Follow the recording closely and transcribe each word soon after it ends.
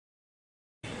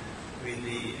with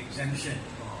the exemption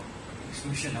or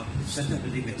exclusion of certain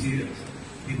building materials,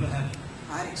 people have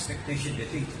high expectation. They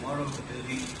think tomorrow the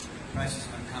building prices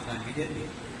are going to come down immediately.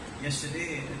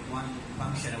 Yesterday at one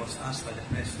function I was asked by the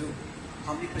press too,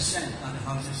 how many percent are the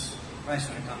houses price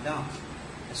going to come down?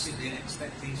 As if they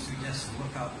expect things to just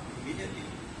work out immediately.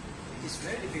 It is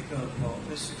very difficult for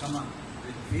us to come up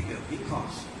with a figure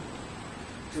because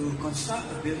to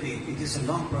construct a building, it is a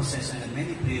long process and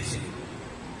many players in it.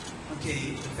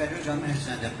 Okay, the federal government has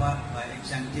done their part by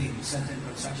exempting certain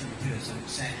construction materials like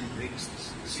sand, bricks,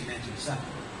 cement and stuff.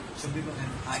 So people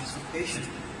have high expectations.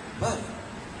 But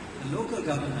the local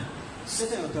government,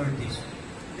 certain authorities,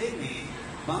 they may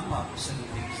bump up certain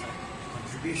things like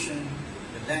contribution,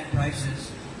 the land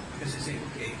prices, because they say,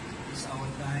 okay, it's our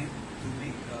time to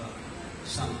make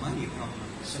some money from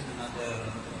certain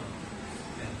other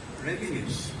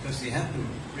revenues, because they have to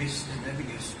raise the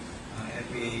revenues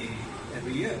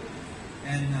every year.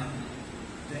 And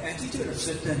the attitude of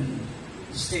certain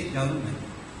state government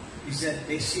is that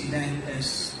they see land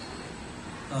as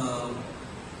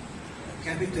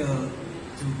capital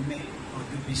to make or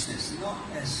do business, not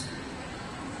as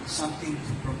something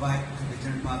to provide to the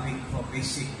general public for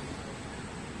basic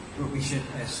provision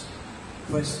as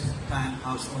first-time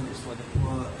house owners for the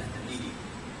poor and the needy.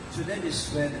 So that is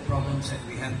where the problems that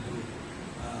we have to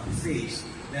face,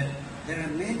 that there are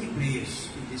many players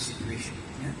in this situation.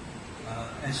 Yeah?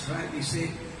 As rightly said,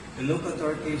 the local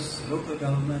authorities, the local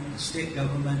government, the state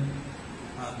government,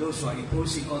 those who are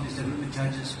imposing all these development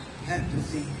charges have to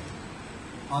think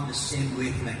on the same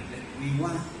wavelength, that we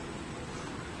want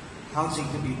housing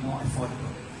to be more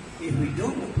affordable. If we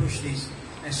don't approach this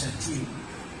as a team,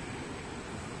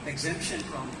 exemption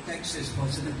from taxes for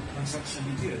certain construction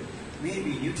material may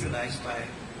be neutralized by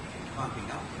pumping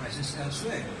up prices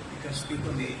elsewhere, because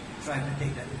people may try to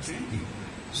take that opportunity.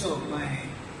 So my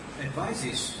advice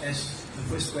is, as the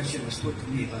first question was put to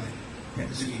me by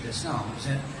Captain just now, is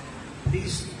that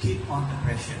please keep on the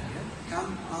pressure. Yeah?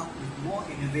 Come up with more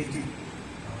innovative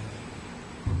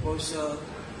proposal,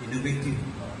 innovative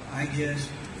ideas,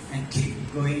 and keep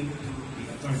going to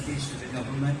the authorities, to the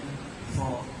government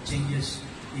for changes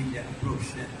in their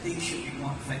approach, that things should be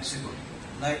more flexible.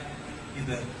 Like if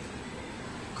the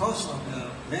cost of the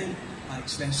land are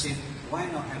expensive, why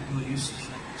not have dual usage?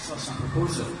 Like I saw some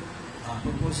proposal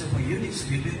for units to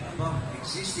be built above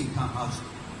existing townhouse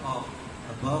or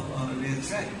above rail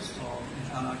tracks or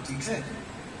an LRT track.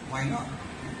 Why not?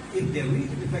 If they're willing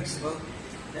to be flexible,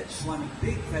 that's one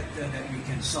big factor that we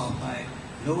can solve by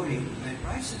lowering land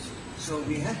prices. So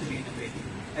we have to be innovative.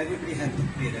 Everybody has to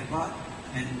play their part,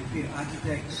 and we feel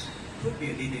architects could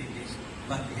be a leader in this,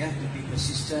 but they have to be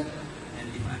persistent. And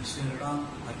if I'm still around,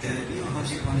 the new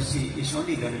housing policy is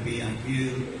only going to be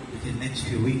unveiled within the next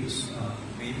few weeks,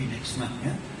 maybe next month.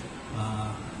 Yeah?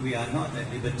 We are not at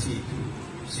liberty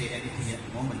to say anything at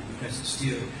the moment because it's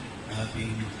still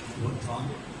being worked on,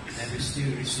 and we're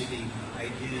still receiving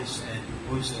ideas and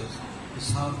proposals as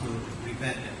how to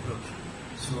revamp the approach.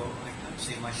 So I can't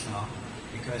say much now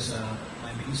because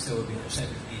my minister will be upset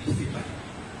with me if I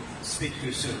speak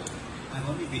too soon. I've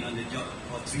only been on the job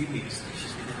for 3 weeks.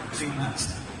 She's been there for 3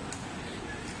 months.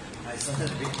 I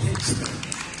started a bit late.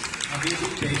 I'll be a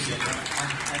bit patient, but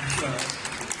I'm sure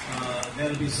there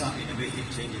will be some innovative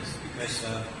changes because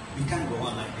we can't go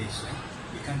on like this.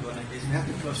 We can't go on like this. We have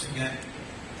to close the gap.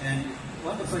 And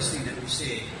one of the first things that we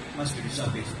say must be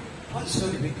resolved is what's so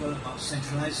difficult about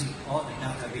centralizing all the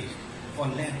database for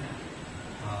land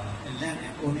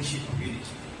and ownership of units?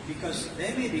 Because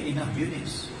there may be enough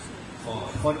units for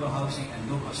affordable housing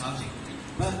and low-cost housing,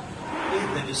 but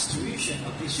if the distribution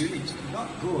of these units do not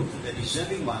go to the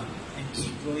deserving one and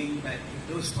keep going back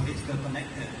to those political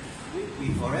connected, we'll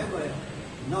be forever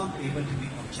not able to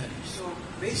meet our challenge. So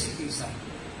basically, it's a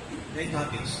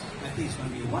database. I think it's going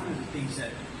to be one of the things that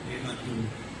we're going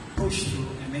to push through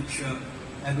and make sure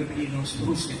everybody knows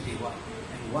who's getting what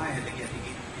and why are they getting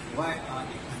it and why are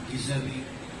the undeserving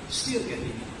still getting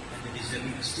it and the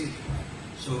deserving are still deprived.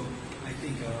 So I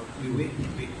think we wait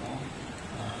a bit more.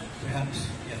 Perhaps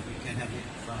we can have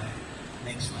it by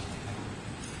next month.